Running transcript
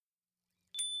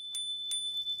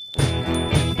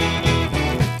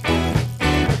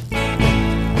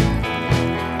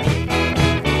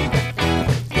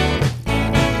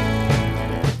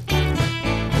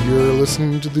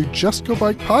listening to the Just Go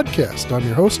Bike podcast. I'm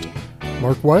your host,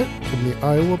 Mark Wyatt from the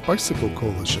Iowa Bicycle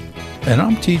Coalition. And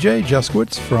I'm TJ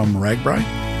Juskowitz from RAGBRAI.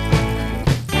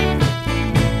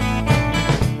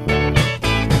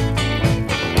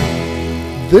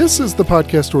 This is the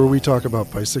podcast where we talk about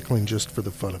bicycling just for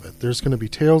the fun of it. There's going to be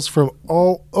tales from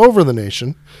all over the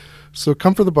nation, so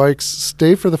come for the bikes,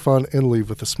 stay for the fun, and leave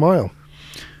with a smile.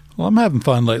 Well, I'm having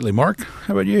fun lately, Mark.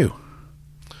 How about you?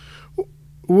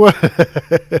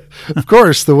 Of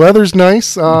course, the weather's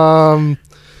nice.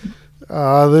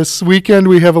 This weekend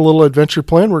we have a little adventure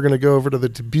plan. We're going to go over to the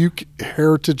Dubuque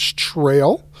Heritage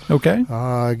Trail. Okay.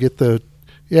 It's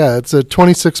a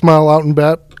 26-mile out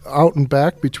and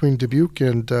back between Dubuque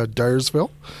and Dyersville.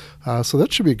 So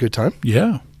that should be a good time.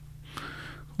 Yeah.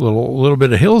 A little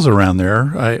bit of hills around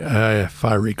there, if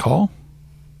I recall.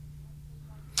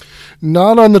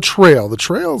 Not on the trail. The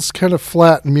trail's kind of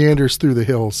flat and meanders through the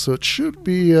hills, so it should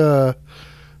be a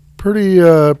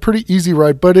pretty easy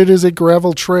ride. But it is a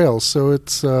gravel trail, so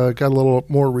it's got a little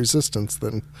more resistance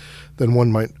than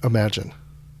one might imagine.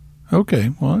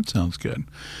 Okay, well, that sounds good.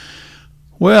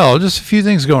 Well, just a few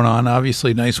things going on.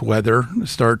 Obviously, nice weather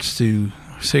starts to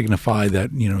signify that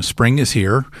spring is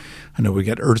here. I know we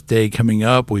got Earth Day coming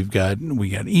up. We got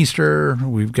Easter.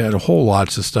 We've got a whole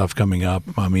lots of stuff coming up.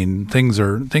 I mean,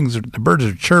 the birds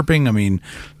are chirping. I mean,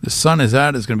 the sun is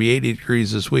out. It's going to be 80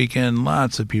 degrees this weekend.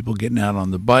 Lots of people getting out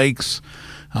on the bikes.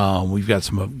 We've got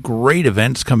some great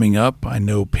events coming up. I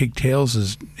know Pigtails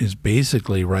is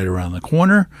basically right around the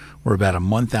corner. We're about a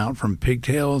month out from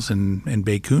Pigtails, and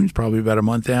BayCoon's probably about a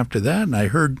month after that. And I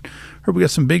heard we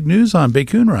got some big news on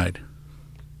BayCoon Ride.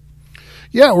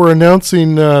 Yeah, we're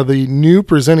announcing the new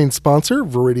presenting sponsor,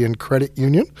 Veridian Credit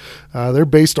Union. They're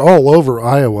based all over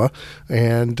Iowa,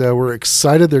 and we're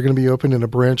excited. They're going to be opening a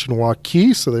branch in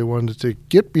Waukee, so they wanted to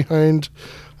get behind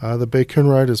the BayCoon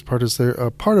Ride as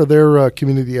part of their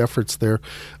community efforts there.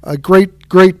 A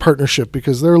great partnership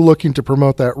because they're looking to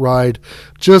promote that ride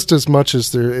just as much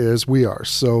as we are.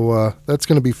 So that's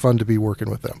going to be fun to be working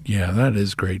with them. Yeah, that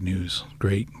is great news.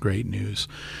 Great news.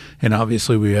 And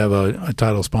obviously we have a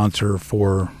title sponsor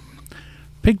for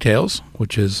Pigtails,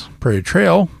 which is Prairie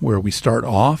Trail, where we start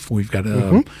off. We've got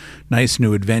a nice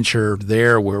new adventure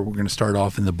there where we're going to start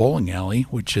off in the bowling alley,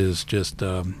 which is just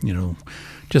a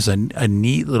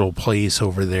neat little place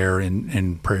over there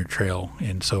in Prairie Trail.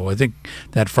 And so I think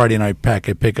that Friday night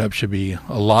packet pickup should be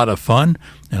a lot of fun.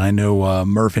 And I know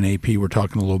Murph and AP were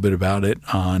talking a little bit about it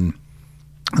on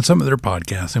some of their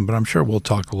podcasting, but I'm sure we'll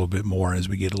talk a little bit more as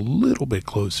we get a little bit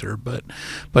closer. But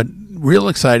real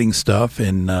exciting stuff,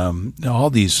 and all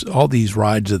these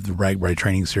rides of the RAGBRAI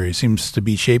training series seems to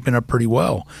be shaping up pretty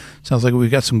well. Sounds like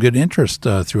we've got some good interest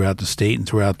throughout the state and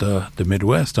throughout the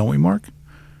Midwest, don't we, Mark?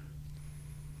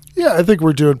 Yeah, I think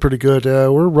we're doing pretty good.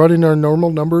 We're running our normal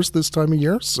numbers this time of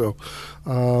year, so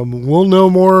we'll know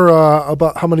more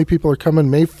about how many people are coming.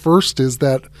 May 1st is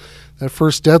that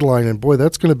first deadline, and boy,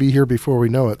 that's going to be here before we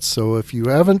know it. So if you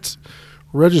haven't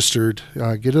registered,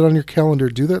 get it on your calendar.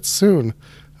 Do that soon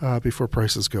before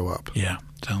prices go up. Yeah,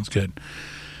 sounds good.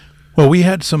 Well, we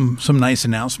had some nice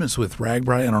announcements with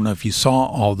RAGBRAI. I don't know if you saw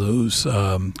all those.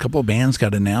 A couple of bands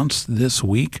got announced this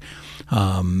week.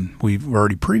 We've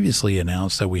already previously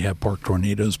announced that we have Park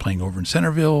Tornadoes playing over in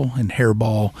Centerville and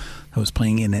Hairball that was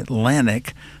playing in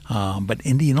Atlantic. But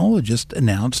Indianola just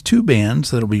announced two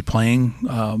bands that will be playing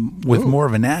with more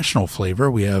of a national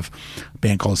flavor. We have a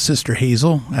band called Sister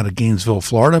Hazel out of Gainesville,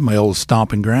 Florida, my old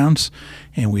stomping grounds.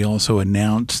 And we also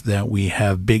announced that we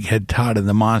have Big Head Todd and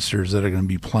the Monsters that are going to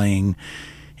be playing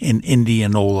in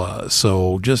Indianola.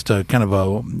 So just a kind of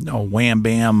a wham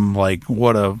bam, like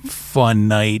what a fun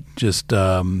night. Just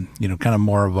kind of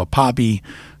more of a poppy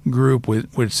group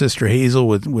with Sister Hazel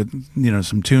with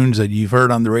some tunes that you've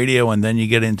heard on the radio, and then you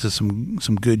get into some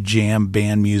good jam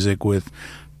band music with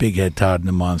Big Head Todd and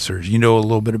the Monsters. You know a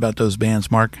little bit about those bands,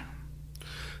 Mark?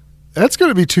 That's going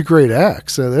to be two great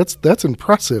acts. That's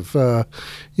impressive. For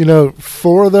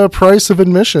the price of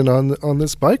admission on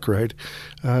this bike ride,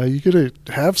 you get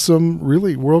to have some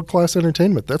really world-class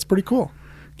entertainment. That's pretty cool.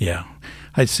 Yeah.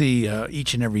 I see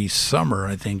each and every summer,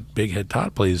 I think Big Head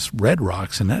Todd plays Red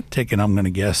Rocks, and that ticket I'm going to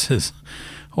guess is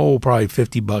probably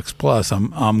 $50 plus.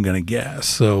 I'm going to guess.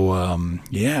 So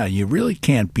you really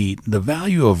can't beat the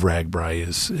value of RAGBRAI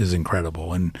is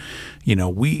incredible, and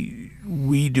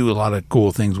we do a lot of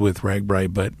cool things with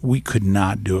RAGBRAI, but we could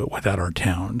not do it without our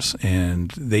towns,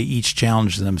 and they each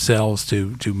challenge themselves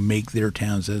to make their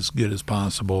towns as good as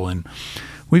possible. And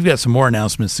we've got some more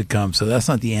announcements to come, so that's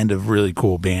not the end of really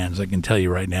cool bands. I can tell you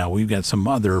right now, we've got some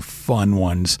other fun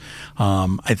ones.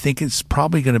 I think it's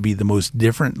probably going to be the most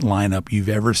different lineup you've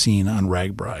ever seen on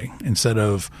RAGBRAI. Instead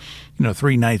of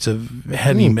 3 nights of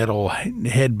heavy metal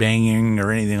head banging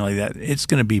or anything like that, it's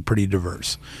going to be pretty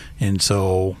diverse. And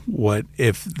so, what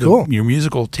if your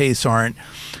musical tastes aren't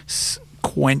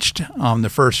quenched on the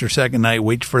first or second night?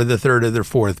 Wait for the third or the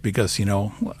fourth, because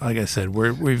like I said,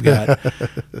 we've got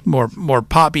more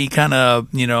poppy kind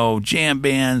of jam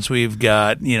bands. We've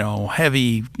got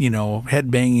heavy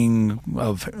head banging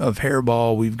of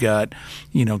Hairball. We've got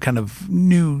kind of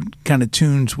new kind of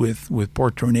tunes with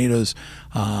Pork Tornadoes.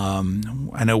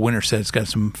 I know Winterset's got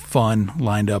some fun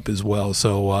lined up as well.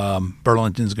 So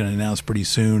Burlington's going to announce pretty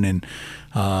soon, and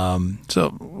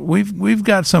so we've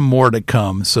got some more to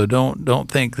come. So don't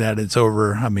think that it's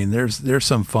over. I mean, there's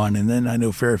some fun, and then I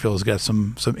know Fairfield's got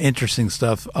some interesting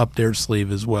stuff up their sleeve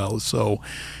as well. So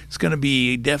it's going to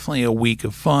be definitely a week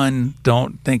of fun.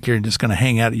 Don't think you're just going to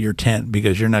hang out at your tent,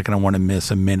 because you're not going to want to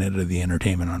miss a minute of the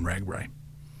entertainment on RAGBRAI.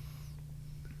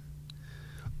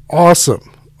 Awesome.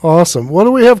 What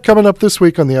do we have coming up this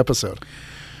week on the episode?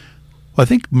 Well, I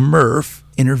think Murph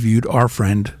interviewed our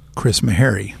friend Chris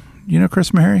Meharry. You know Chris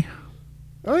Meharry?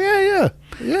 Oh,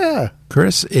 yeah.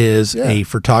 Chris is a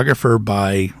photographer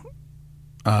by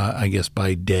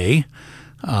day,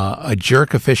 a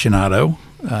jerk aficionado.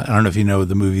 I don't know if you know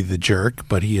the movie The Jerk,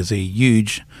 but he is a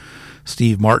huge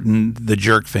Steve Martin The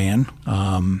Jerk fan.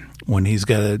 When he's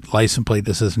got a license plate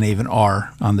that says Naven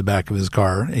R on the back of his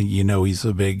car, and he's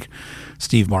a big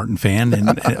Steve Martin fan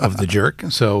of The Jerk.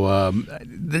 So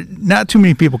not too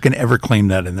many people can ever claim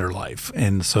that in their life.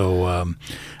 And so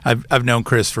I've known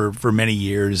Chris for many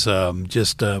years,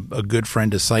 just a good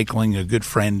friend of cycling, a good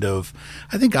friend of,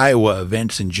 I think, Iowa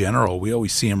events in general. We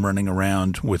always see him running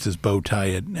around with his bow tie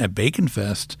at Bacon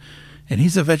Fest, and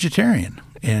he's a vegetarian.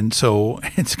 And so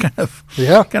it's kind of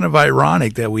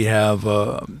ironic that we have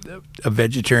a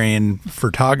vegetarian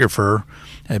photographer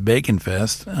at Bacon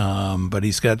Fest, but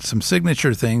he's got some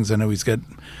signature things. I know he's got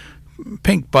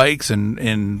pink bikes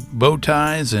and bow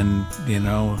ties, and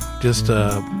just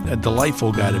a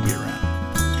delightful guy to be around.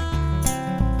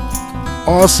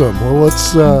 Awesome. Well,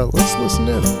 let's listen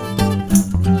in.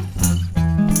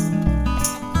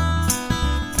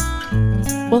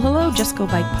 Well, hello, Just Go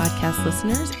Bike podcast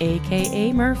listeners,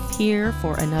 a.k.a. Murph, here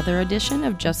for another edition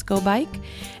of Just Go Bike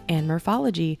and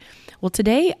Murphology. Well,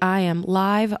 today I am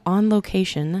live on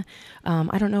location.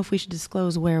 I don't know if we should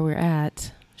disclose where we're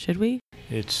at. Should we?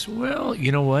 Well,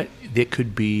 you know what? It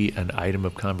could be an item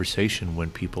of conversation when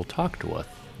people talk to us.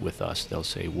 With us, they'll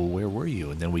say, well, where were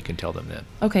you? And then we can tell them that.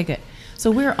 Okay, good.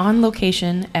 So we're on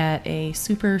location at a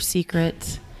super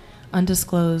secret,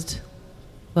 undisclosed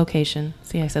location.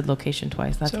 See, I said location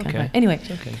twice. That's okay. Kind of anyway.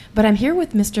 It's okay. But I'm here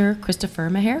with Mr. Christopher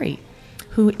Meharry,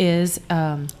 who is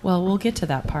we'll get to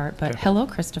that part. But hello,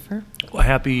 Christopher. Well,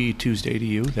 happy Tuesday to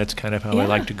you. That's kind of how I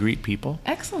like to greet people.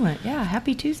 Excellent. Yeah,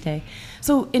 happy Tuesday.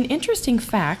 So, an interesting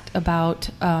fact about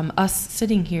us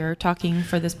sitting here talking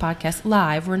for this podcast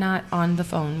live. We're not on the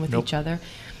phone with each other.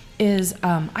 Is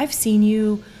I've seen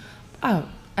you.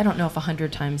 I don't know if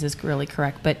 100 times is really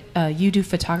correct, but you do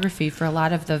photography for a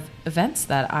lot of the events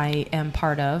that I am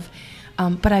part of,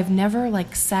 but I've never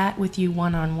sat with you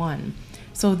one-on-one.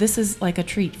 So this is like a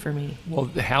treat for me. Well,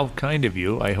 how kind of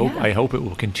you. I hope it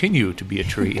will continue to be a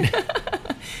treat.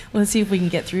 Let's see if we can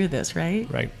get through this, right?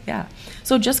 Right. Yeah.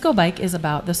 So Just Go Bike is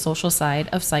about the social side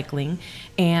of cycling.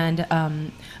 And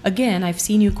again, I've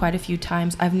seen you quite a few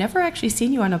times. I've never actually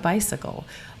seen you on a bicycle,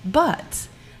 but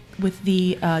with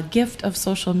the gift of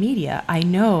social media, I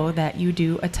know that you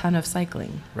do a ton of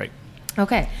cycling. Right.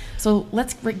 Okay, so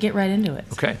let's get right into it.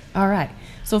 Okay. All right.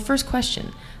 So first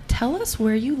question, tell us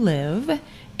where you live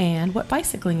and what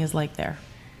bicycling is like there.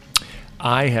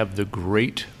 I have the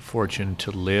great fortune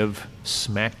to live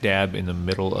smack dab in the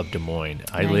middle of Des Moines.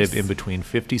 I live in between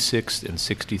 56th and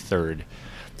 63rd.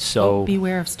 So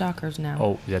beware of stalkers now.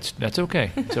 Oh, that's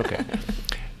okay. It's okay.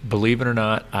 Believe it or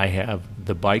not, I have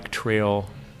the bike trail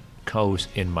coast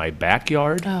in my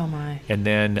backyard. Oh my. And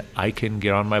then I can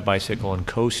get on my bicycle and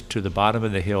coast to the bottom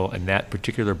of the hill, and that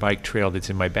particular bike trail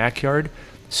that's in my backyard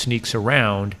sneaks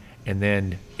around, and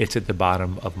then it's at the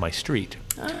bottom of my street.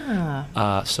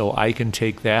 So I can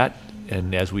take that,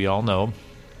 and as we all know,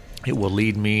 it will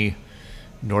lead me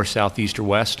north, south, east, or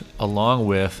west, along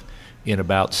with, in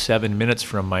about 7 minutes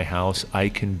from my house, I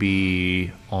can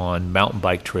be on mountain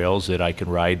bike trails that I can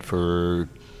ride for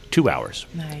 2 hours.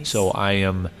 Nice. So I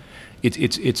am...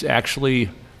 It's actually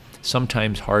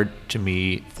sometimes hard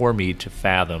for me to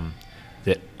fathom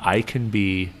that I can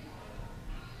be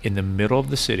in the middle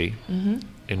of the city,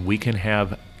 and we can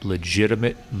have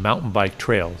legitimate mountain bike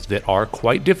trails that are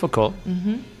quite difficult,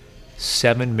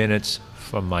 7 minutes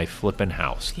from my flippin'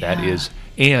 house. Yeah. That is,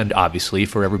 and obviously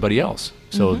for everybody else.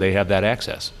 So they have that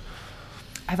access.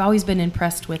 I've always been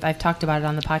impressed with, I've talked about it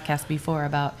on the podcast before,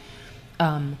 about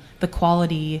the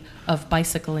quality of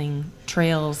bicycling,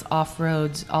 trails,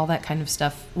 off-roads, all that kind of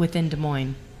stuff within Des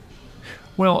Moines.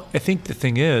 Well, I think the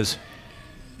thing is,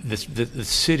 the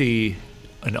city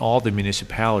and all the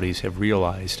municipalities have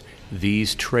realized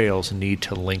these trails need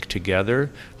to link together.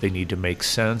 They need to make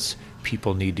sense.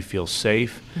 People need to feel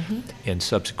safe. And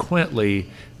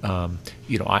subsequently,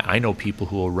 I know people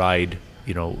who will ride,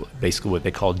 basically what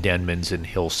they call Denman's and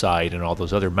Hillside and all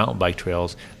those other mountain bike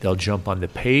trails. They'll jump on the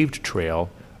paved trail,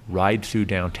 ride through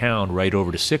downtown, right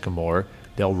over to Sycamore.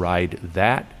 They'll ride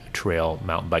that trail,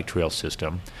 mountain bike trail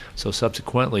system. So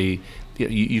subsequently,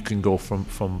 you can go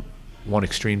from one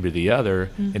extreme to the other,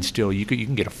 and still you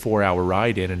can get a 4-hour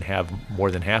ride in and have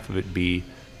more than half of it be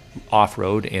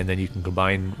off-road, and then you can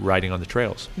combine riding on the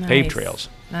trails, paved trails.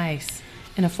 Nice.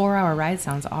 And a 4-hour ride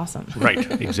sounds awesome.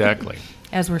 Right, exactly.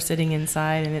 As we're sitting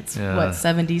inside, and it's,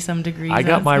 70-some degrees I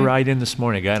got my outside? ride in this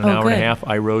morning. I got an hour and a good. half.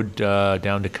 I rode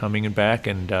down to Cumming and back,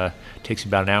 and takes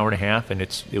about an hour and a half, and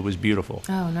it was beautiful.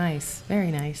 Oh, nice.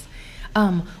 Very nice.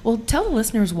 Well, tell the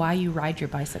listeners why you ride your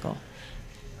bicycle.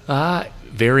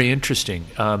 Very interesting.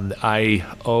 I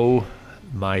owe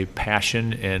my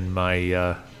passion and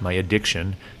my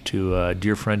addiction to a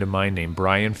dear friend of mine named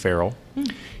Brian Farrell.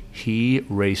 He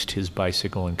raced his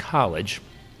bicycle in college,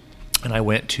 and I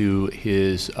went to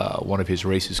his one of his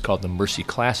races called the Mercy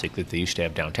Classic that they used to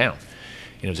have downtown.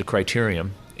 And it was a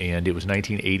Criterium, and it was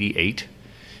 1988.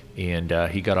 And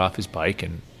he got off his bike,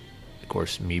 and of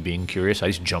course, me being curious, I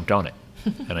just jumped on it.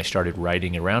 And I started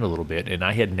riding around a little bit, and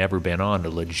I had never been on a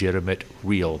legitimate,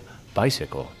 real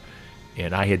bicycle.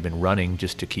 And I had been running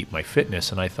just to keep my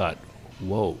fitness, and I thought,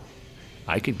 whoa,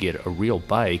 I could get a real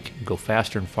bike, go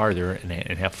faster and farther,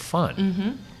 and have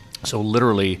fun. So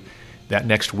literally, that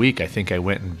next week, I think I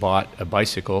went and bought a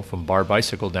bicycle from Bar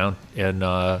Bicycle down in,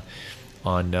 I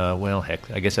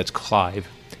guess that's Clive.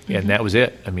 And that was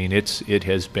it. I mean, it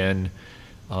has been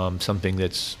something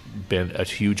that's been a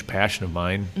huge passion of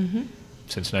mine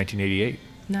since 1988.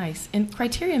 Nice. And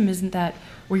Criterium, isn't that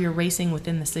where you're racing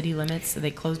within the city limits, so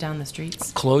they close down the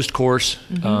streets? Closed course.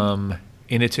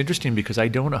 And it's interesting because I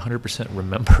don't 100%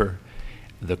 remember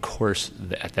the course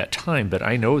at that time, but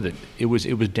I know that it was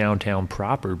downtown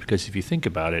proper, because if you think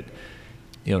about it,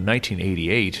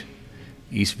 1988,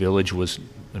 East Village was,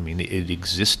 it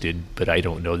existed, but I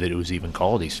don't know that it was even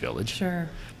called East Village. Sure.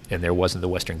 And there wasn't the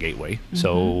Western Gateway,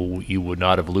 so you would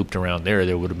not have looped around there.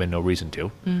 There would have been no reason to.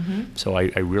 So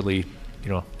I really,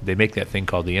 they make that thing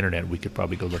called the internet. We could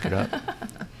probably go look it up.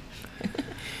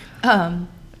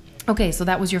 Okay, so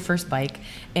that was your first bike,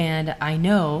 and I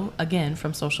know, again,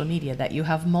 from social media that you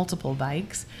have multiple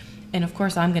bikes, and of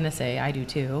course I'm going to say I do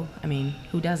too. I mean,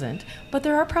 who doesn't? But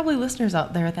there are probably listeners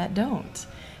out there that don't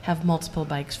have multiple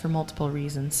bikes for multiple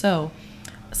reasons. So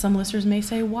some listeners may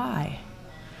say, why?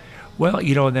 Well,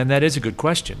 and that is a good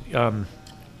question.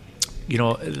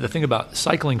 The thing about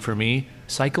cycling for me,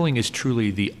 cycling is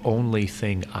truly the only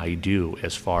thing I do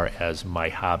as far as my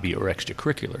hobby or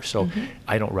extracurricular. So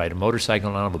I don't ride a motorcycle,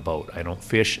 I don't have a boat, I don't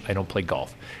fish, I don't play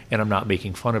golf. And I'm not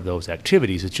making fun of those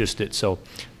activities. It's just that, so,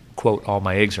 quote, all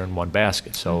my eggs are in one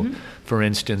basket. So, for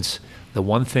instance, the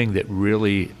one thing that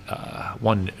really,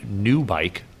 one new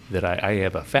bike, that I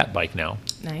have a fat bike now.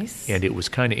 Nice. And it was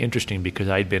kind of interesting because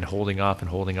I'd been holding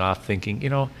off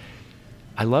thinking,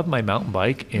 I love my mountain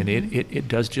bike, and it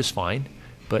does just fine.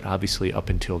 But obviously up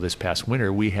until this past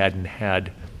winter, we hadn't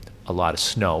had a lot of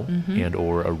snow and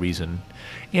or a reason.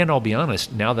 And I'll be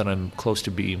honest, now that I'm close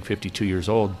to being 52 years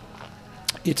old,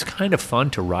 it's kind of fun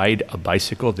to ride a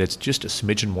bicycle that's just a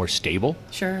smidgen more stable.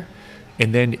 Sure.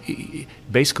 And then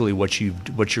basically what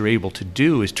you're able to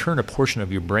do is turn a portion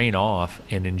of your brain off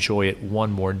and enjoy it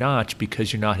one more notch,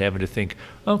 because you're not having to think,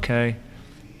 okay,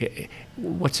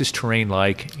 what's this terrain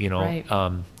like? Right.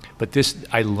 But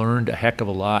I learned a heck of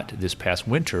a lot this past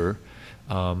winter,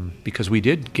 because we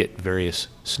did get various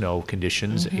snow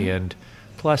conditions. And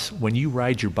plus, when you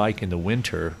ride your bike in the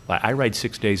winter, I ride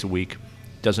 6 days a week,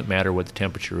 doesn't matter what the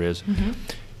temperature is.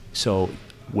 So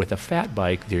with a fat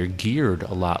bike, they're geared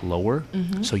a lot lower,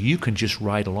 so you can just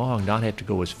ride along, not have to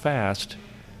go as fast,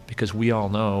 because we all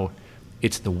know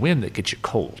it's the wind that gets you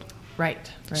cold.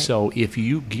 Right. So if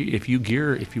you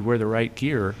wear the right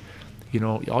gear,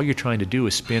 all you're trying to do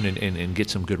is spin and get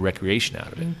some good recreation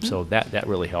out of it. So that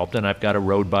really helped. And I've got a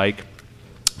road bike,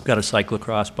 I've got a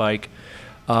cyclocross bike,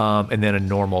 and then a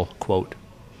normal, quote,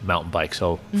 mountain bike.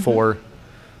 So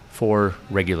 4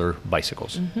 regular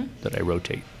bicycles that I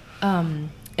rotate.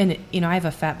 And I have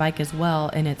a fat bike as well,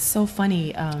 and it's so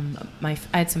funny. I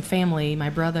had some family. My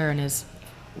brother and his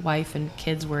wife and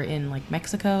kids were in like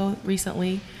Mexico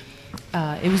recently.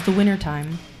 It was the winter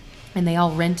time, and they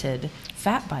all rented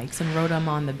fat bikes and rode them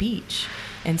on the beach.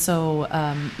 And so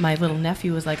my little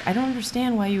nephew was like, "I don't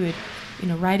understand why you would,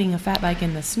 riding a fat bike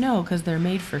in the snow, because they're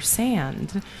made for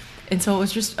sand." And so it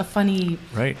was just a funny,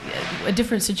 a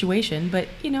different situation. But,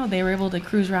 they were able to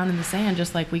cruise around in the sand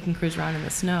just like we can cruise around in the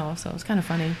snow. So it was kind of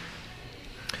funny.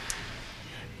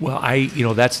 Well,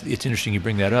 it's interesting you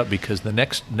bring that up, because the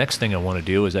next thing I want to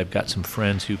do is I've got some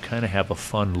friends who kind of have a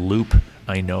fun loop,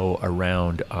 I know,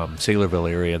 around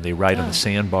Saylorville area. They ride on the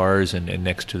sandbars and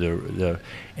next to the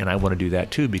and I want to do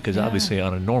that too, because obviously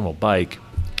on a normal bike,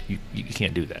 you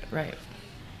can't do that. Right.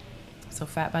 So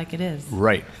fat bike it is.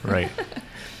 Right.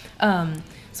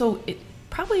 So it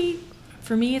probably,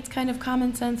 for me, it's kind of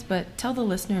common sense, but tell the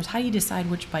listeners, how do you decide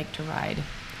which bike to ride?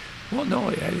 Well, no,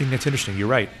 I think that's interesting. You're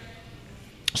right.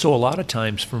 So a lot of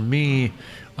times for me,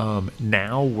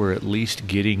 now we're at least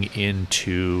getting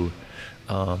into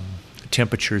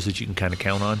temperatures that you can kind of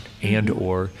count on, and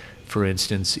or, for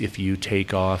instance, if you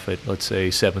take off at, let's say,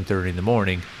 7:30 in the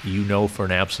morning, for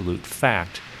an absolute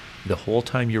fact the whole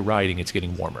time you're riding it's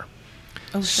getting warmer.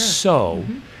 Oh, sure. So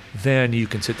then you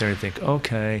can sit there and think,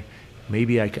 okay,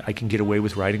 maybe I can get away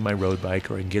with riding my road bike,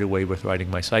 or I can get away with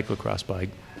riding my cyclocross bike.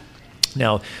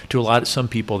 Now, to some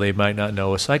people, they might not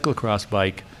know, a cyclocross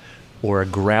bike or a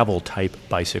gravel type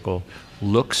bicycle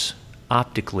looks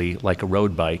optically like a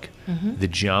road bike. The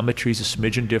geometry is a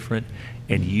smidgen different,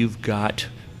 and you've got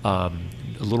a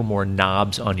little more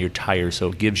knobs on your tires, so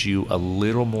it gives you a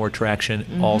little more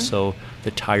traction. Also,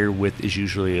 the tire width is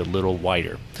usually a little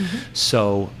wider.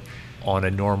 So on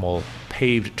a normal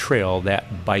paved trail,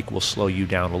 that bike will slow you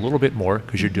down a little bit more,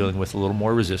 because you're dealing with a little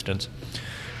more resistance.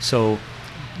 So,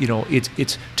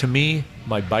 it's to me,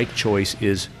 my bike choice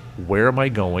is, where am I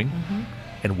going,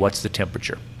 and what's the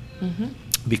temperature?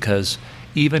 Because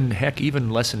even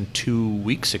less than 2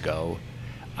 weeks ago,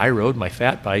 I rode my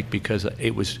fat bike because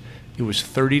it was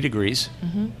 30 degrees,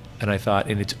 and I thought,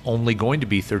 and it's only going to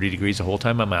be 30 degrees the whole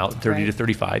time I'm out, 30 to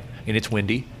 35, and it's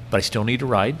windy, but I still need to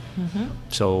ride.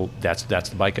 So that's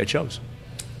the bike I chose.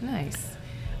 Nice.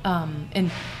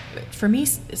 And for me,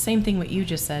 same thing what you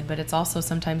just said, but it's also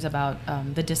sometimes about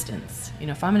the distance.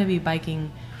 If I'm going to be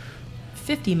biking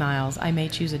 50 miles, I may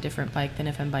choose a different bike than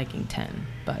if I'm biking 10.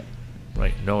 But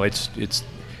right. No, it's.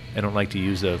 I don't like to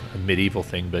use a medieval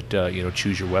thing, but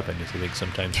choose your weapon, I think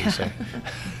sometimes we say.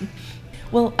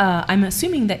 Well, I'm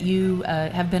assuming that you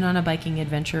have been on a biking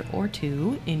adventure or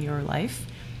two in your life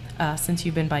since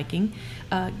you've been biking.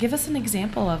 Give us an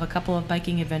example of a couple of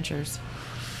biking adventures.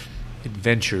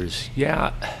 Adventures,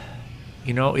 yeah.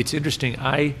 It's interesting.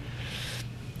 I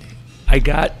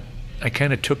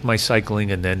kind of took my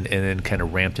cycling and then kind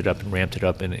of ramped it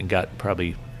up and got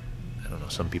probably, I don't know,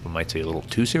 some people might say a little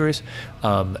too serious.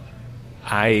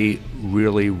 I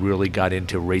really got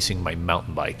into racing my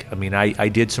mountain bike. I mean, I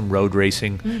did some road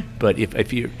racing, but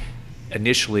if you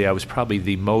initially, I was probably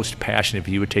the most passionate. If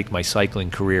you would take my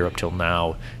cycling career up till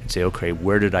now and say, okay,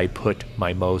 where did I put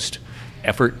my most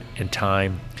effort and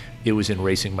time? It was in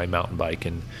racing my mountain bike,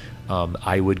 and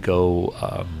I would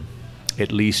go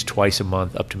at least twice a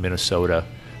month up to Minnesota.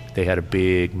 They had a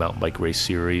big mountain bike race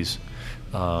series.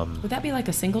 Would that be like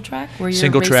a single track? Where you're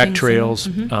single track racing trails.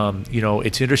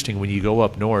 It's interesting when you go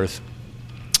up north.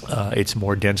 It's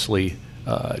more densely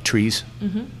trees,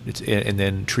 and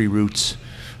then tree roots,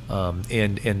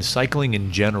 and cycling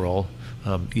in general.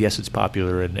 Yes, it's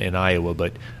popular in Iowa,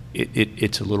 but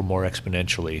it's a little more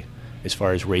exponentially as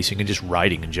far as racing and just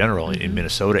riding in general in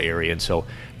Minnesota area. And so,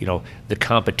 the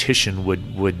competition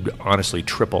would honestly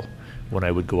triple when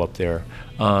I would go up there.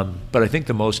 But I think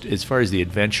the most, as far as the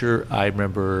adventure, I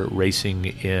remember racing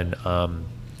in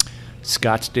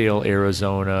Scottsdale,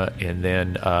 Arizona, and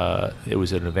then it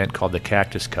was an event called the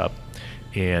Cactus Cup.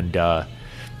 And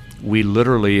we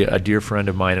literally, a dear friend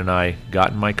of mine and I,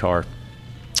 got in my car.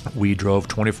 We drove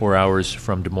 24 hours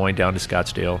from Des Moines down to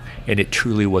Scottsdale, and it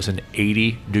truly was an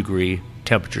 80-degree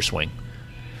temperature swing.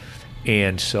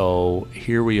 And so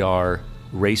here we are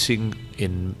racing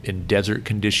in desert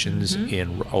conditions,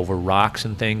 over rocks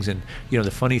and things. And,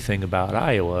 the funny thing about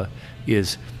Iowa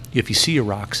is if you see a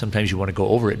rock, sometimes you want to go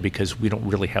over it because we don't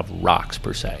really have rocks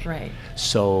per se. Right.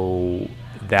 So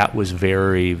that was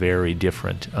very, very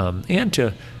different. And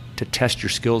to test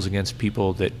your skills against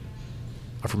people that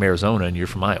are from Arizona and you're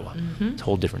from Iowa. It's a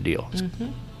whole different deal.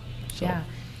 So. Yeah.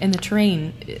 And the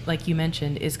terrain, like you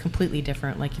mentioned, is completely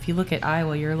different. Like if you look at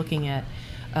Iowa, you're looking at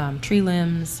tree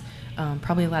limbs,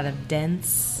 probably a lot of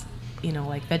dense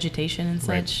like vegetation and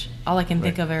Right. such, all I can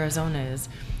think Right. of Arizona is,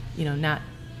 not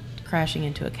crashing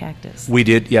into a cactus. We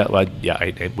did, yeah,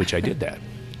 which I did that.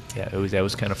 Yeah, that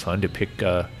was kind of fun to pick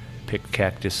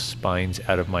cactus spines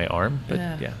out of my arm. But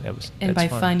yeah, that's And by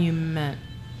fun. fun, you meant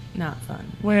not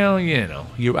fun. Well,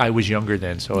 I was younger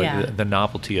then, so Yeah. the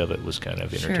novelty of it was kind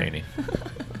of Sure. entertaining.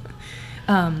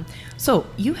 So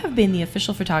you have been the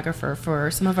official photographer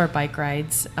for some of our bike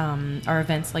rides, our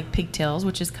events like Pigtails,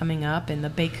 which is coming up, and the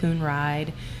Baycoon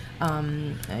Ride.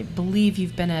 I believe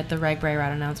you've been at the Ragbri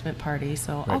Route announcement party,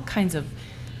 so all Right. kinds of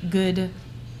good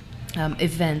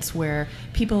events where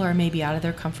people are maybe out of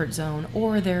their comfort zone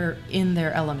or they're in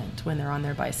their element when they're on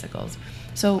their bicycles.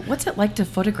 So what's it like to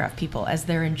photograph people as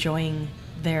they're enjoying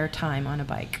their time on a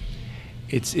bike?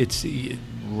 It's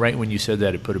right when you said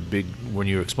that, when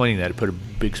you were explaining that, it put a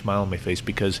big smile on my face,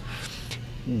 because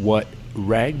what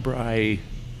Ragbri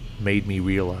made me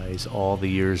realize all the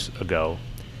years ago,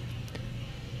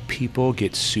 people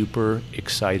get super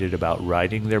excited about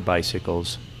riding their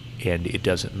bicycles, and it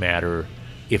doesn't matter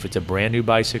if it's a brand new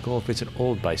bicycle, if it's an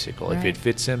old bicycle, if Right. it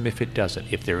fits them, if it doesn't,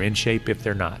 if they're in shape, if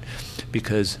they're not,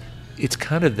 because it's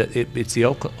kind of it's the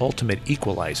ultimate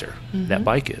equalizer, that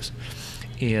bike is.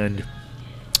 And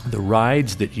the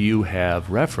rides that you have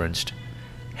referenced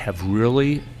have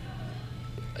really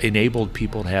enabled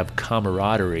people to have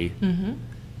camaraderie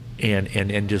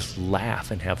and just laugh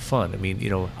and have fun. I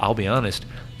mean, I'll be honest,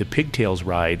 the Pigtails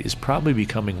ride is probably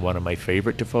becoming one of my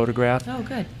favorite to photograph. Oh,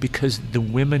 good. Because the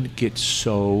women get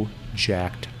so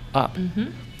jacked up.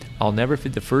 I'll never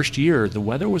forget the first year, the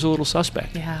weather was a little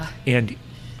suspect. Yeah. And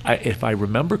if I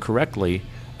remember correctly,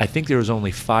 I think there was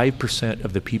only 5%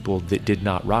 of the people that did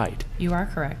not ride. You are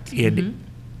correct. And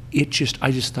I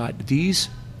just thought these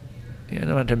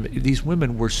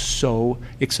women were so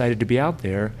excited to be out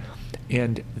there,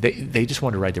 and they just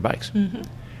wanted to ride their bikes.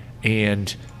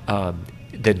 And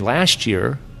then last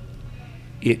year,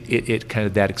 it kind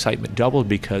of, that excitement doubled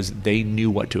because they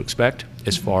knew what to expect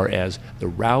as far as the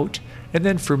route. And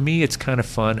then for me, it's kind of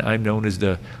fun. I'm known as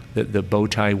the bow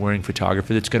tie wearing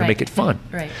photographer that's going to Right. make it fun.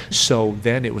 Right. So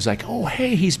then it was like, oh,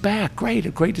 hey, he's back. Great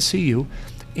to see you.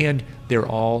 And they're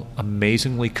all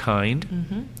amazingly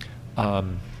kind.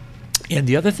 And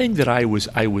the other thing that I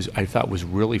thought was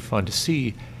really fun to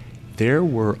see, there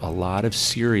were a lot of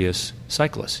serious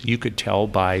cyclists. You could tell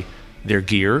by their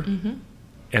gear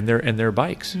and their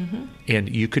bikes,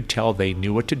 and you could tell they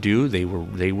knew what to do. They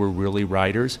were really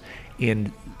riders,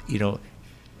 and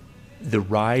the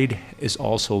ride has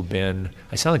also been.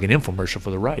 I sound like an infomercial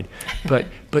for the ride, but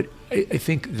I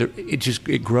think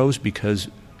it grows because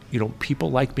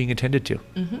people like being attended to.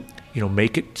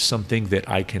 Make it something that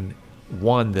I can.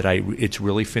 One, it's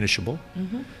really finishable,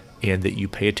 and that you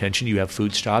pay attention. You have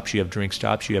food stops, you have drink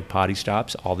stops, you have potty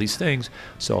stops, all these things.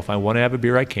 So if I want to have a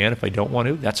beer, I can. If I don't want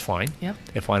to, that's fine. Yep.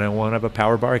 If I don't want to have a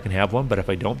power bar, I can have one. But if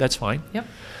I don't, that's fine. Yep.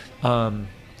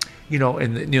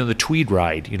 The tweed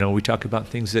ride. We talk about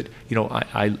things that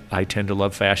I tend to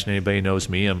love fashion. Anybody knows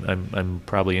me. I'm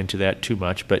probably into that too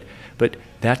much. But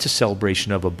that's a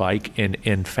celebration of a bike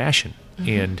and fashion.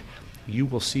 And you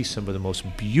will see some of the most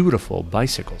beautiful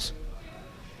bicycles.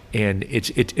 And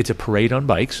it's a parade on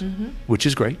bikes, which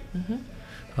is great.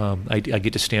 I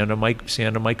get to stand on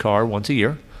my car once a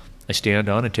year. I stand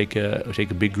on and take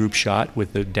a big group shot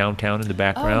with the downtown in the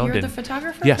background. Oh, you're and the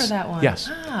photographer yes, for that one? Yes.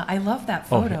 Ah, I love that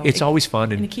photo. It's always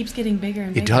fun. And it keeps getting bigger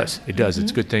and bigger. It does.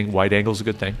 It's a good thing. Wide angle is a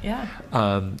good thing. Yeah.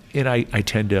 And I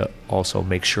tend to also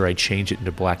make sure I change it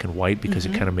into black and white because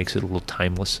it kind of makes it a little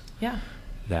timeless. Yeah.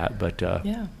 But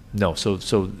Yeah. no,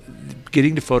 so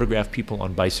getting to photograph people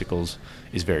on bicycles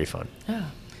is very fun. Yeah.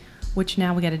 Which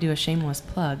now we got to do a shameless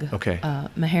plug. Okay.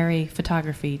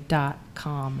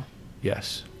 MahariPhotography.com.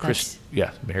 Yes. That's-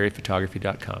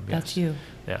 MahariPhotography.com. Yes. That's you.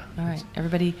 Yeah. All right.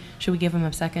 Everybody, should we give them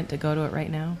a second to go to it right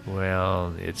now?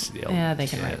 Well, it's... Yeah, they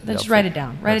can write it. they'll Just write it fit.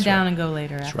 down. Write it That's down right. and go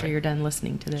later after right. you're done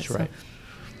listening to this. That's right.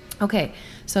 Okay.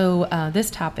 So this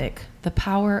topic, the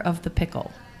power of the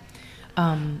pickle.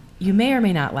 You may or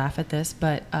may not laugh at this,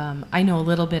 but I know a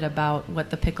little bit about what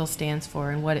the pickle stands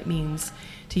for and what it means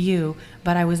to you.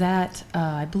 But I was at,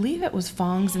 I believe it was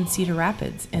Fong's in Cedar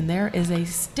Rapids, and there is a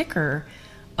sticker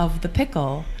of the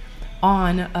pickle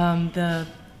on the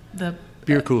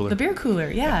Beer cooler. The beer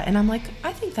cooler, yeah. And I'm like,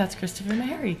 I think that's Christopher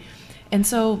Mahari. And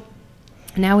so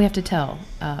now we have to tell.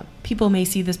 People may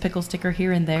see this pickle sticker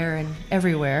here and there and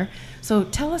everywhere. So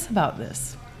tell us about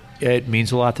this. It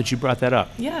means a lot that you brought that up.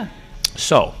 Yeah.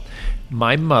 So,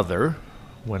 my mother,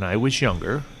 when I was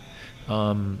younger,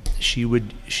 her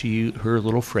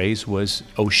little phrase was,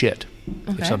 "Oh shit."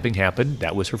 Okay. If something happened,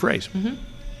 that was her phrase.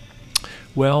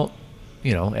 Well,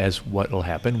 as what will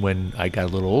happen when I got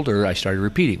a little older, I started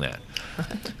repeating that.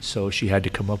 So she had to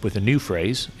come up with a new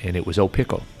phrase, and it was "Oh,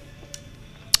 pickle."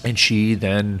 And she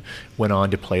then went on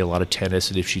to play a lot of tennis,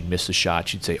 and if she'd miss a shot,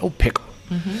 she'd say, "Oh, pickle."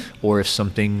 Or if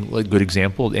something, a good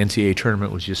example, the NCAA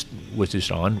tournament was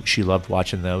just on. She loved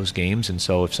watching those games, and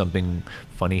so if something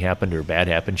funny happened or bad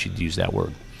happened, she'd use that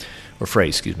word or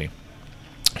phrase. Excuse me.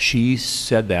 She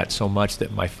said that so much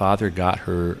that my father got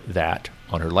her that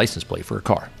on her license plate for her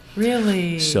car.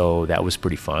 Really? So that was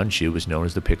pretty fun. She was known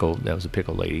as the pickle. That was the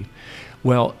pickle lady.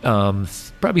 Well,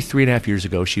 probably 3.5 years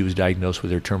ago, she was diagnosed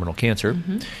with her terminal cancer,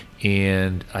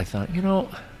 and I thought,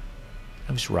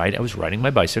 I was riding my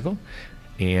bicycle,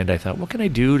 and I thought, what can I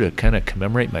do to kind of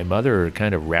commemorate my mother or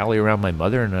kind of rally around my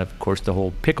mother? And of course, the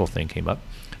whole pickle thing came up.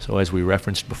 So as we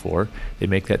referenced before, they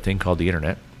make that thing called the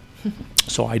internet.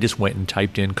 So I just went and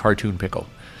typed in cartoon pickle,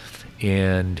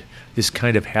 and this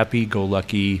kind of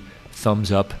happy-go-lucky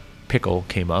thumbs up pickle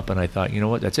came up, and I thought, you know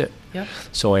what, that's it. Yep.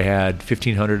 So I had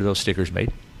 1,500 of those stickers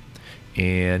made,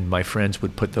 and my friends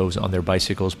would put those on their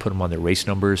bicycles, put them on their race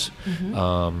numbers,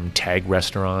 tag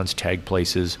restaurants, tag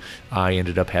places. I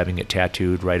ended up having it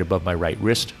tattooed right above my right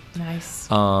wrist. Nice.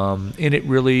 And it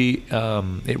really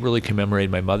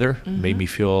commemorated my mother, made me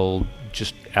feel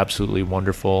just absolutely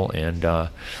wonderful. And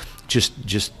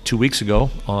just 2 weeks ago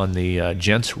on the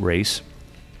gents race,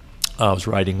 I was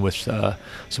riding with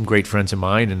some great friends of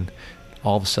mine, and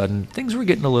all of a sudden things were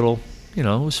getting a little, it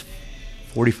was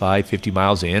 45, 50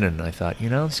 miles in, and I thought,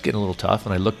 it's getting a little tough.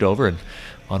 And I looked over, and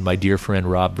on my dear friend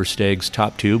Rob Versteeg's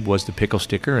top tube was the pickle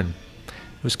sticker, and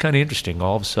it was kind of interesting.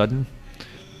 All of a sudden,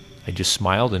 I just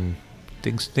smiled, and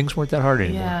things weren't that hard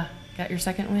anymore. Yeah, got your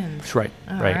second win. That's right.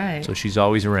 All right. right. So she's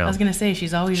always around. I was going to say,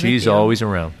 she's always with She's you. always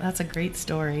around. That's a great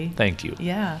story. Thank you.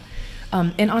 Yeah.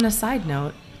 And on a side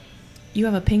note, you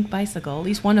have a pink bicycle. At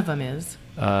least one of them is.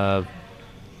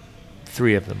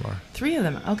 3 of them are. 3 of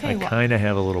them. Okay. I kind of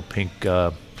have a little pink,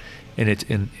 and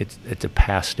it's a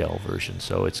pastel version,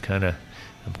 so I'm kind of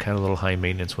a little high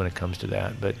maintenance when it comes to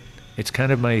that. But it's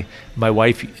kind of my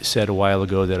wife said a while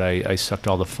ago that I sucked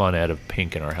all the fun out of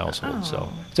pink in our household,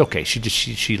 so it's okay.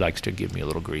 She likes to give me a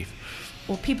little grief.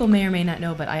 Well, people may or may not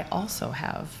know, but I also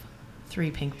have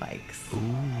 3 pink bikes. Ooh.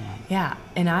 Yeah,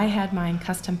 and I had mine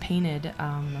custom painted.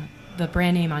 The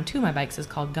brand name on 2 of my bikes is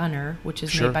called Gunner, which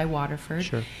is made by Waterford.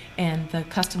 Sure. And the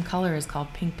custom color is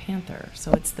called Pink Panther.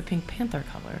 So it's the Pink Panther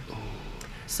color.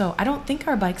 So I don't think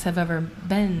our bikes have ever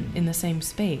been in the same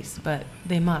space, but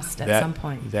they must at some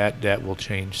point. That will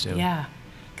change soon. Yeah,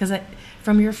 because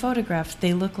from your photographs,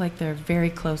 they look like they're very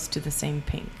close to the same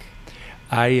pink.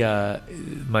 I'm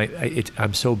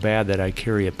so bad that I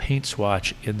carry a paint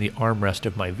swatch in the armrest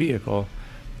of my vehicle,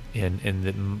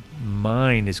 and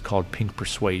mine is called Pink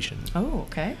Persuasion. Oh,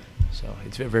 okay. So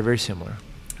it's very, very similar.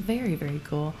 Very, very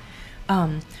cool.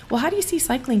 Well, how do you see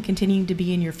cycling continuing to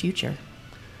be in your future?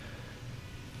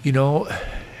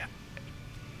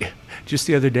 Just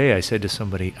the other day I said to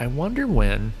somebody, I wonder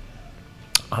when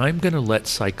I'm going to let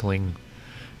cycling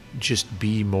just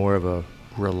be more of a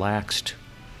relaxed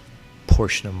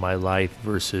portion of my life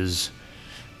versus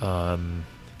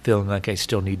feeling like I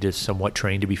still need to somewhat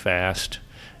train to be fast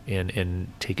and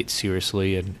take it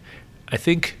seriously. And I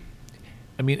think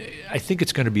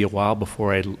it's going to be a while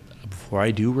before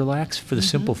I do relax, for the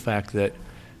simple fact that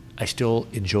I still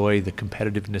enjoy the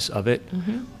competitiveness of it.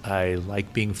 I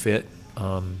like being fit.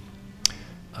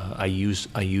 I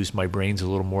use my brains a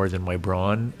little more than my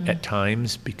brawn at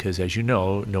times, because, as you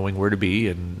know, knowing where to be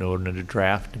and knowing how to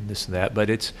draft and this and that. But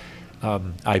it's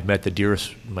I've met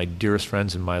my dearest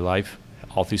friends in my life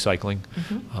all through cycling,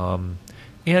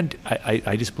 and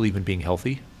I just believe in being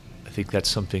healthy. I think that's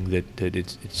something that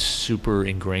it's super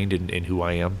ingrained in who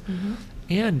I am.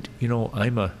 And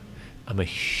I'm a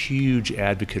huge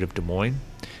advocate of Des Moines,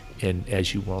 and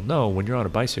as you well know, when you're on a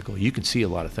bicycle, you can see a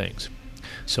lot of things.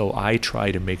 So I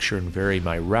try to make sure and vary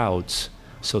my routes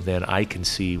so then I can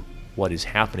see what is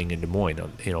happening in Des Moines.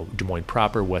 Des Moines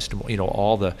proper, West Des Moines,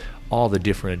 all the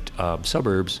different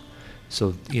suburbs.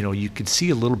 So you can see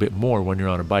a little bit more when you're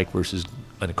on a bike versus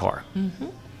in a car.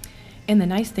 And the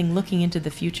nice thing, looking into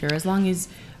the future, as long as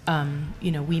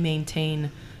we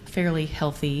maintain fairly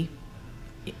healthy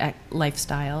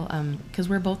lifestyle, because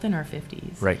we're both in our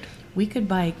 50s. Right. We could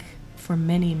bike for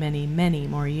many, many, many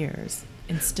more years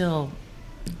and still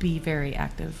be very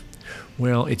active.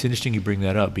 Well, it's interesting you bring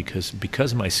that up, because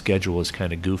my schedule is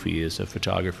kind of goofy as a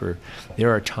photographer. There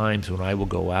are times when I will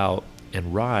go out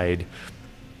and ride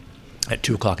at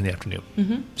 2 o'clock in the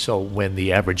afternoon. So when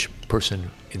the average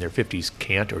person in their 50s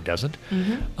can't or doesn't.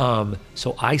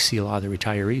 So I see a lot of the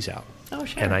retirees out. Oh,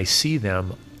 sure. And I see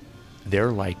them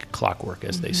they're like clockwork,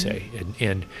 as they say.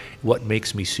 And what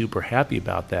makes me super happy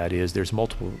about that is there's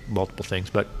multiple things,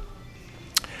 but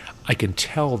I can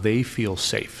tell they feel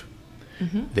safe.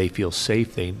 They feel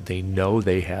safe. They know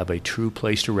they have a true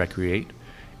place to recreate,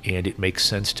 and it makes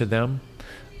sense to them.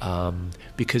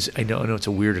 Because I know it's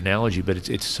a weird analogy, but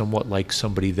it's somewhat like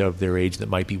somebody of their age that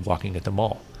might be walking at the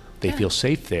mall. They feel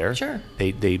safe there. Sure.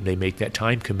 They make that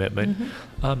time commitment,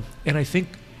 and I think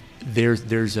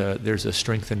there's a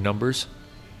strength in numbers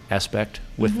aspect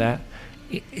with that.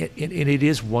 And it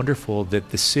is wonderful that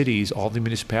the cities, all the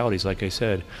municipalities, like I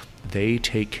said, they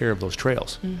take care of those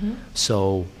trails.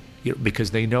 So, because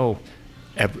they know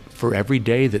for every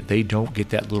day that they don't get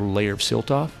that little layer of silt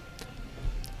off,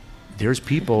 there's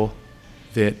people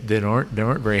that aren't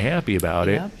very happy about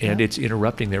it, and it's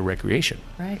interrupting their recreation.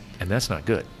 Right. And that's not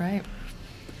good. Right.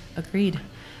 Agreed.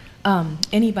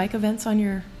 Any bike events on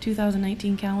your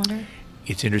 2019 calendar?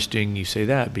 It's interesting you say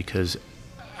that, because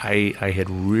I had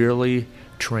really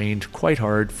trained quite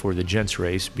hard for the gents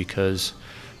race because,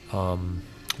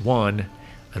 one,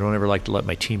 I don't ever like to let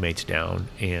my teammates down,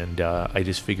 and I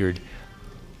just figured,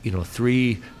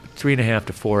 3.5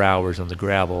 to 4 hours on the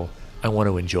gravel, I want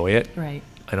to enjoy it. Right.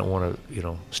 I don't want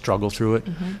to, struggle through it.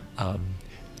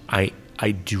 I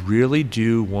really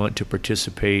do want to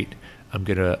participate. I'm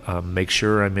going to make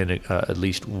sure I'm in at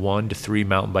least 1 to 3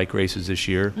 mountain bike races this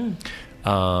year.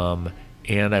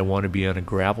 And I want to be on a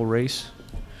gravel race.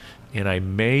 And I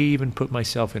may even put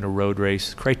myself in a road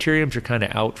race. Criteriums are kind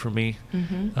of out for me.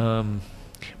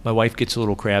 My wife gets a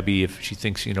little crabby if she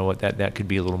thinks, that could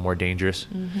be a little more dangerous.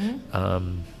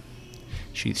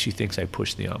 She thinks I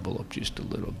push the envelope just a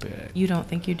little bit. You don't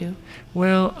think you do?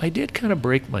 Well, I did kind of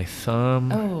break my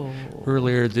thumb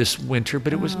earlier this winter,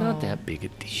 but it was not that big a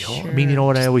deal. Sure. I mean, you know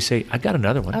what I always say? I got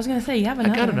another one. I was going to say, you have another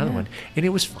one. I got another one. And it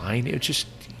was fine. It was just,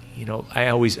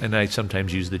 I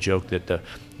sometimes use the joke that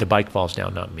the bike falls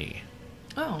down, not me.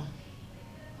 Oh.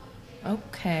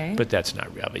 Okay. But that's not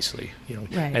obviously,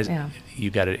 Right, you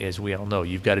got to, as we all know,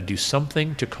 you've got to do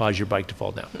something to cause your bike to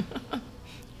fall down.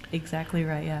 Exactly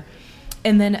right, yeah.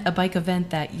 And then a bike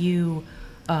event that you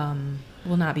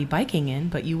will not be biking in,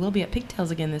 but you will be at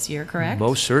Pigtails again this year, correct?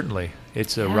 Most certainly.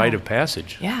 It's a rite of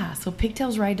passage. Yeah, so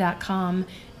pigtailsride.com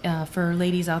for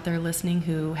ladies out there listening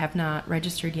who have not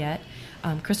registered yet.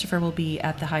 Christopher will be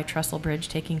at the High Trestle Bridge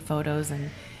taking photos,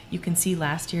 and you can see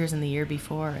last year's and the year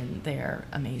before, and they're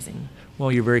amazing.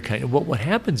 Well, you're very kind. What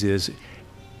happens is,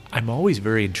 I'm always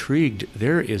very intrigued.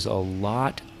 There is a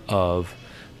lot of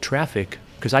traffic,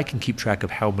 because I can keep track of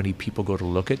how many people go to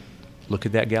look at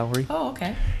that gallery. Oh,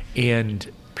 okay.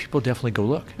 And people definitely go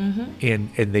look.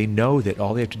 And they know that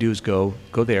all they have to do is go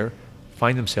there,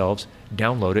 find themselves,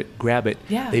 download it, grab it.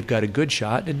 Yeah. They've got a good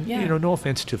shot. And, no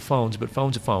offense to phones, but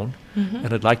phone's a phone.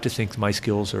 And I'd like to think my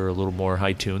skills are a little more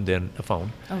high-tuned than a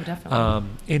phone. Oh, definitely.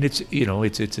 And it's,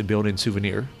 it's a built-in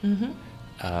souvenir.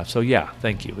 So,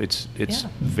 thank you. It's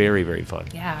very, very fun.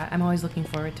 Yeah, I'm always looking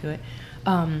forward to it.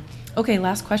 Okay,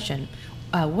 last question.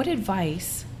 What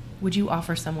advice would you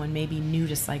offer someone maybe new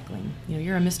to cycling?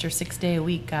 You're a Mr.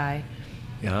 6-day-a-week guy.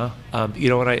 Yeah.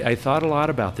 And I thought a lot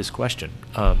about this question.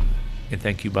 And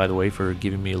thank you, by the way, for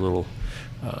giving me a little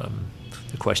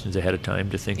the questions ahead of time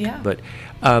to think. Yeah. But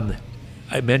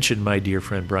I mentioned my dear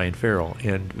friend Brian Farrell,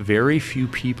 and very few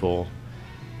people,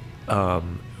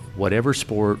 whatever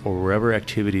sport or whatever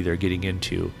activity they're getting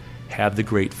into, have the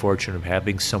great fortune of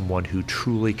having someone who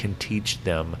truly can teach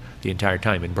them the entire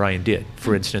time. And Brian did.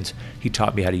 For instance, he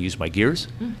taught me how to use my gears,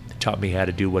 taught me how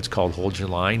to do what's called hold your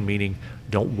line, meaning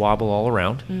don't wobble all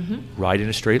around, ride in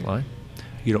a straight line.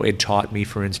 It taught me,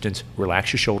 for instance,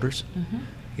 relax your shoulders.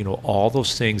 All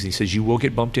those things. He says you will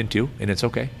get bumped into, and it's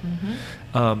okay.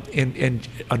 And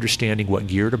understanding what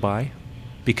gear to buy,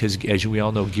 because as we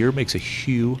all know, gear makes a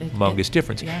humongous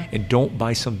difference. Yeah. And don't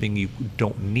buy something you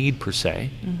don't need per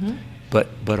se,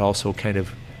 but also kind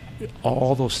of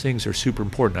all those things are super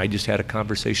important. I just had a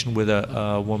conversation with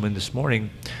a woman this morning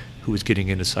who was getting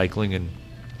into cycling, and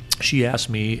she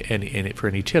asked me for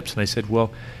any tips, and I said,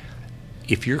 well,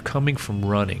 if you're coming from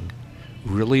running,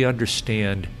 really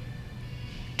understand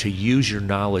to use your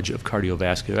knowledge of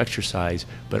cardiovascular exercise,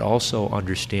 but also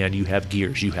understand you have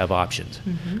gears, you have options.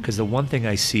 Because the one thing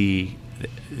I see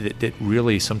that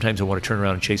really sometimes I want to turn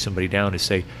around and chase somebody down is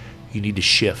say, you need to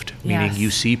shift, meaning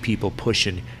you see people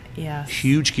pushing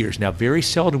huge gears. Now, very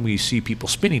seldom will you see people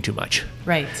spinning too much.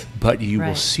 Right. But you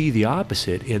will see the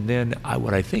opposite. And then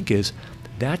what I think is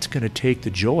that's going to take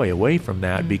the joy away from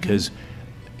that because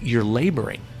you're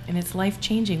laboring. And it's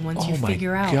life-changing once you Oh, my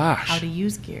figure out gosh. how to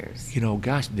use gears.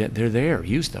 Gosh, they're there.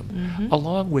 Use them.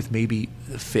 Along with maybe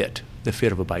the fit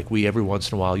of a bike. Every once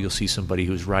in a while, you'll see somebody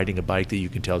who's riding a bike that you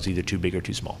can tell is either too big or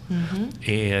too small.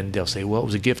 And they'll say, well, it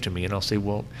was a gift to me. And I'll say,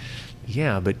 well,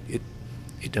 yeah, but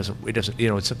it doesn't,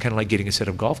 it's kind of like getting a set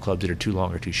of golf clubs that are too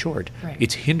long or too short. Right.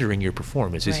 It's hindering your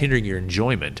performance. It's Right. hindering your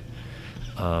enjoyment.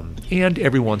 And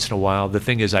every once in a while, the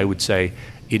thing is, I would say,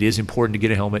 it is important to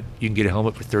get a helmet. You can get a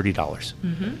helmet for $30.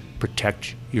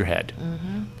 Protect your head.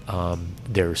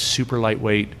 They're super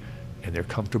lightweight, and they're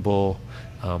comfortable.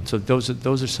 So those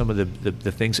are some of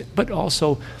the things. But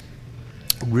also,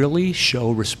 really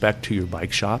show respect to your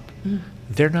bike shop.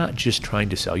 They're not just trying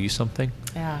to sell you something.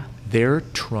 Yeah. They're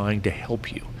trying to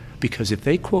help you. Because if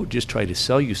they, quote, just try to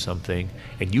sell you something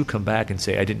and you come back and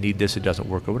say, I didn't need this, it doesn't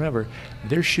work, or whatever,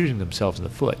 they're shooting themselves in the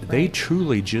foot. Right. They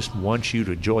truly just want you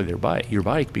to enjoy your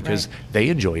bike because they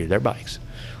enjoy their bikes.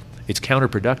 It's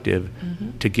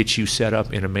counterproductive to get you set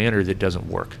up in a manner that doesn't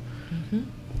work.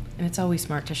 And it's always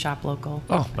smart to shop local.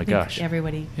 Oh, my I think gosh.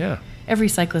 Every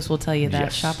cyclist will tell you that.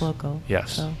 Yes. Shop local.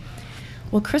 Yes. So.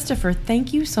 Well, Christopher,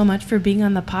 thank you so much for being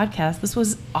on the podcast. This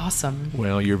was awesome.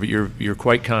 Well, you're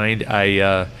quite kind.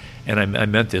 I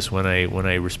meant this when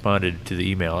I responded to the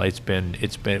email.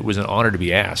 It was an honor to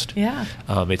be asked. Yeah.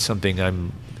 It's something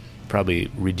I'm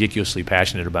probably ridiculously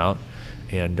passionate about,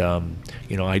 and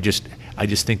I just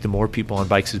think the more people on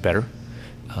bikes is better.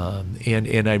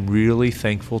 And I'm really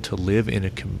thankful to live in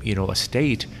a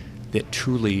state that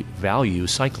truly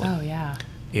values cycling. Oh, yeah.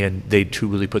 And they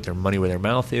truly put their money where their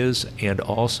mouth is. And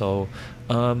also,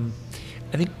 I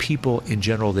think people in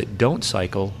general that don't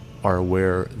cycle are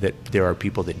aware that there are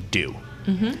people that do.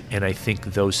 And I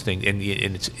think those things, and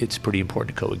it's pretty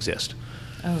important to coexist.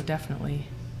 Oh, definitely.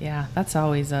 Yeah, that's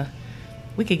always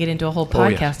we could get into a whole Oh,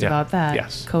 yeah, podcast yeah. about that.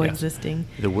 Yes, coexisting.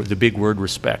 The big word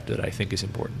respect that I think is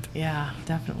important. Yeah,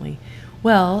 definitely.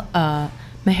 Well,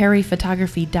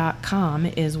 MeharryPhotography.com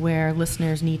is where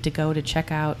listeners need to go to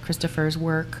check out Christopher's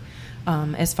work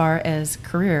as far as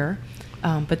career.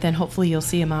 But then hopefully you'll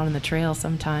see him out on the trail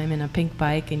sometime in a pink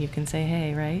bike and you can say,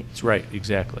 hey, right? That's right,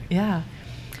 exactly. Yeah.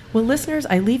 Well, listeners,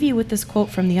 I leave you with this quote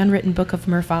from the Unwritten Book of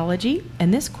Murphology.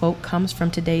 And this quote comes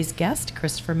from today's guest,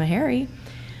 Christopher Meharry.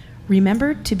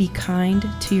 Remember to be kind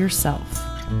to yourself.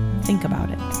 Think about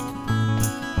it.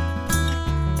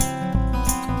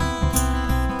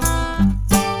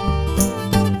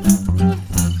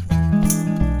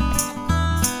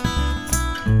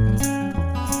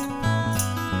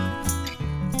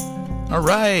 All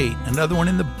right, another one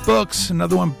in the books,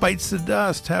 another one bites the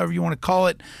dust, however you want to call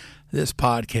it. This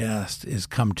podcast has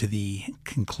come to the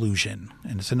conclusion,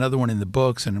 and it's another one in the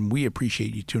books, and we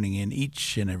appreciate you tuning in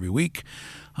each and every week.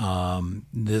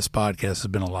 This podcast has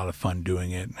been a lot of fun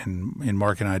doing it, and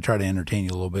Mark and I try to entertain you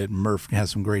a little bit. Murph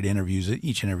has some great interviews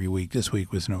each and every week. This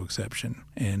week was no exception,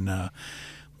 and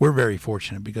we're very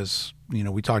fortunate because,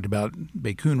 we talked about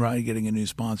Bay Coonride getting a new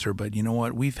sponsor, but you know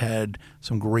what? We've had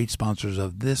some great sponsors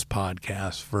of this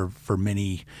podcast for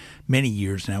many, many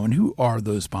years now. And who are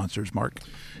those sponsors, Mark?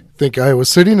 Think Iowa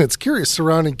City and its curious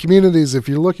surrounding communities. If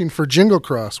you're looking for Jingle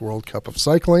Cross World Cup of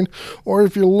Cycling, or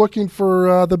if you're looking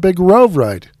for the big Rove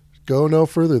Ride, go no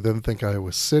further than Think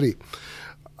Iowa City.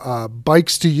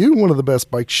 Bikes to You, one of the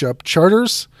best bike shop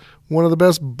charters, one of the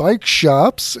best bike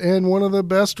shops, and one of the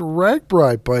best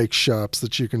RAGBRAI bike shops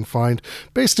that you can find,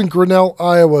 based in Grinnell,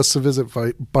 Iowa, so visit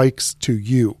Bikes to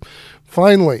You.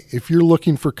 Finally, if you're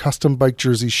looking for custom bike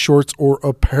jerseys, shorts, or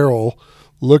apparel,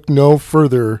 look no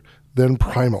further than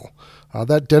Primal.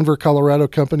 That Denver, Colorado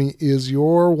company is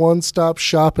your one-stop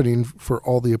shopping for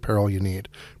all the apparel you need.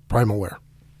 Primal Wear.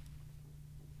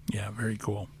 Yeah, very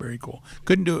cool. Very cool.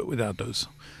 Couldn't do it without those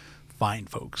fine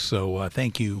folks. So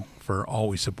thank you for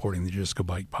always supporting the Just Go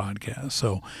Bike podcast.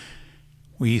 So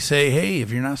we say, hey,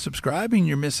 if you're not subscribing,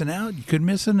 you're missing out. You could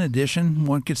miss an edition.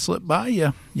 One could slip by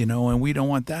you, and we don't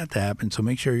want that to happen. So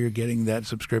make sure you're getting that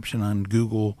subscription on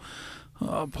Google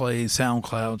Play,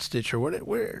 SoundCloud, Stitcher,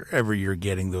 wherever you're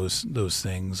getting those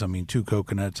things. I mean, Two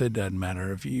Coconuts, it doesn't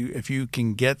matter. If you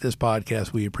can get this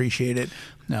podcast, we appreciate it.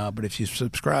 But if you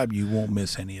subscribe, you won't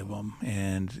miss any of them.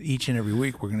 And each and every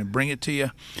week, we're going to bring it to you,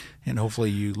 and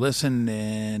hopefully you listen.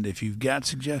 And if you've got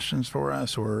suggestions for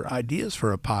us or ideas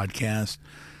for a podcast,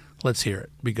 let's hear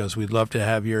it, because we'd love to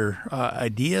have your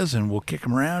ideas, and we'll kick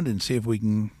them around and see if we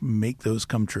can make those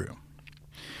come true.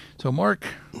 So, Mark,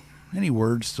 any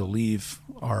words to leave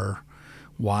our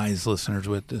wise listeners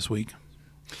with this week?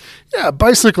 Yeah,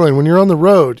 bicycling, when you're on the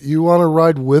road, you want to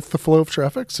ride with the flow of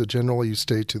traffic. So generally you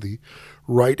stay to the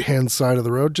right-hand side of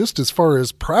the road, just as far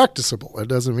as practicable. It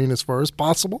doesn't mean as far as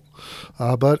possible,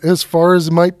 but as far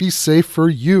as might be safe for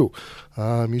you.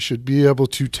 You should be able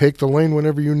to take the lane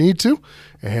whenever you need to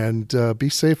and be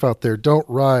safe out there. Don't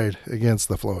ride against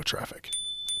the flow of traffic.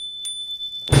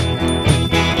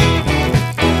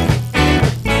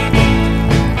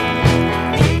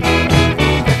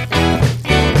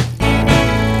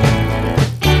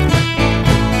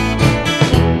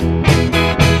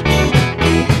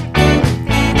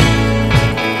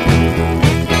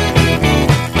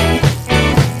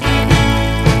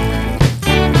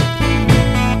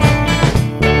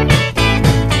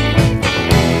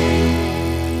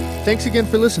 Thanks again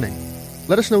for listening.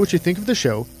 Let us know what you think of the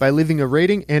show by leaving a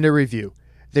rating and a review.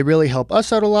 They really help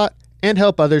us out a lot and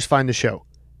help others find the show.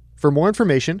 For more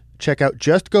information, check out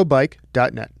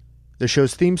justgobike.net. The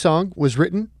show's theme song was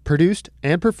written, produced,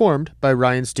 and performed by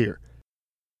Ryan Steer.